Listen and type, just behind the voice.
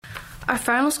Our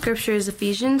final scripture is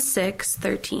Ephesians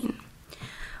 6:13.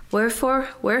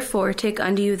 Wherefore take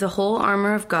unto you the whole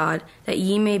armor of God, that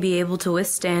ye may be able to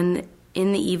withstand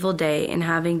in the evil day, and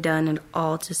having done it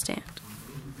all to stand.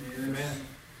 Amen.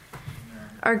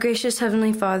 Our gracious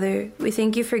Heavenly Father, we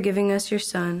thank you for giving us your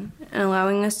Son and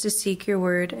allowing us to seek your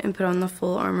word and put on the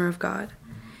full armor of God.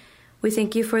 We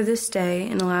thank you for this day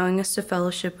and allowing us to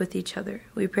fellowship with each other.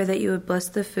 We pray that you would bless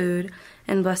the food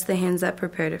and bless the hands that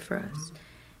prepared it for us.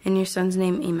 In your Son's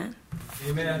name, amen.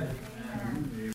 Amen.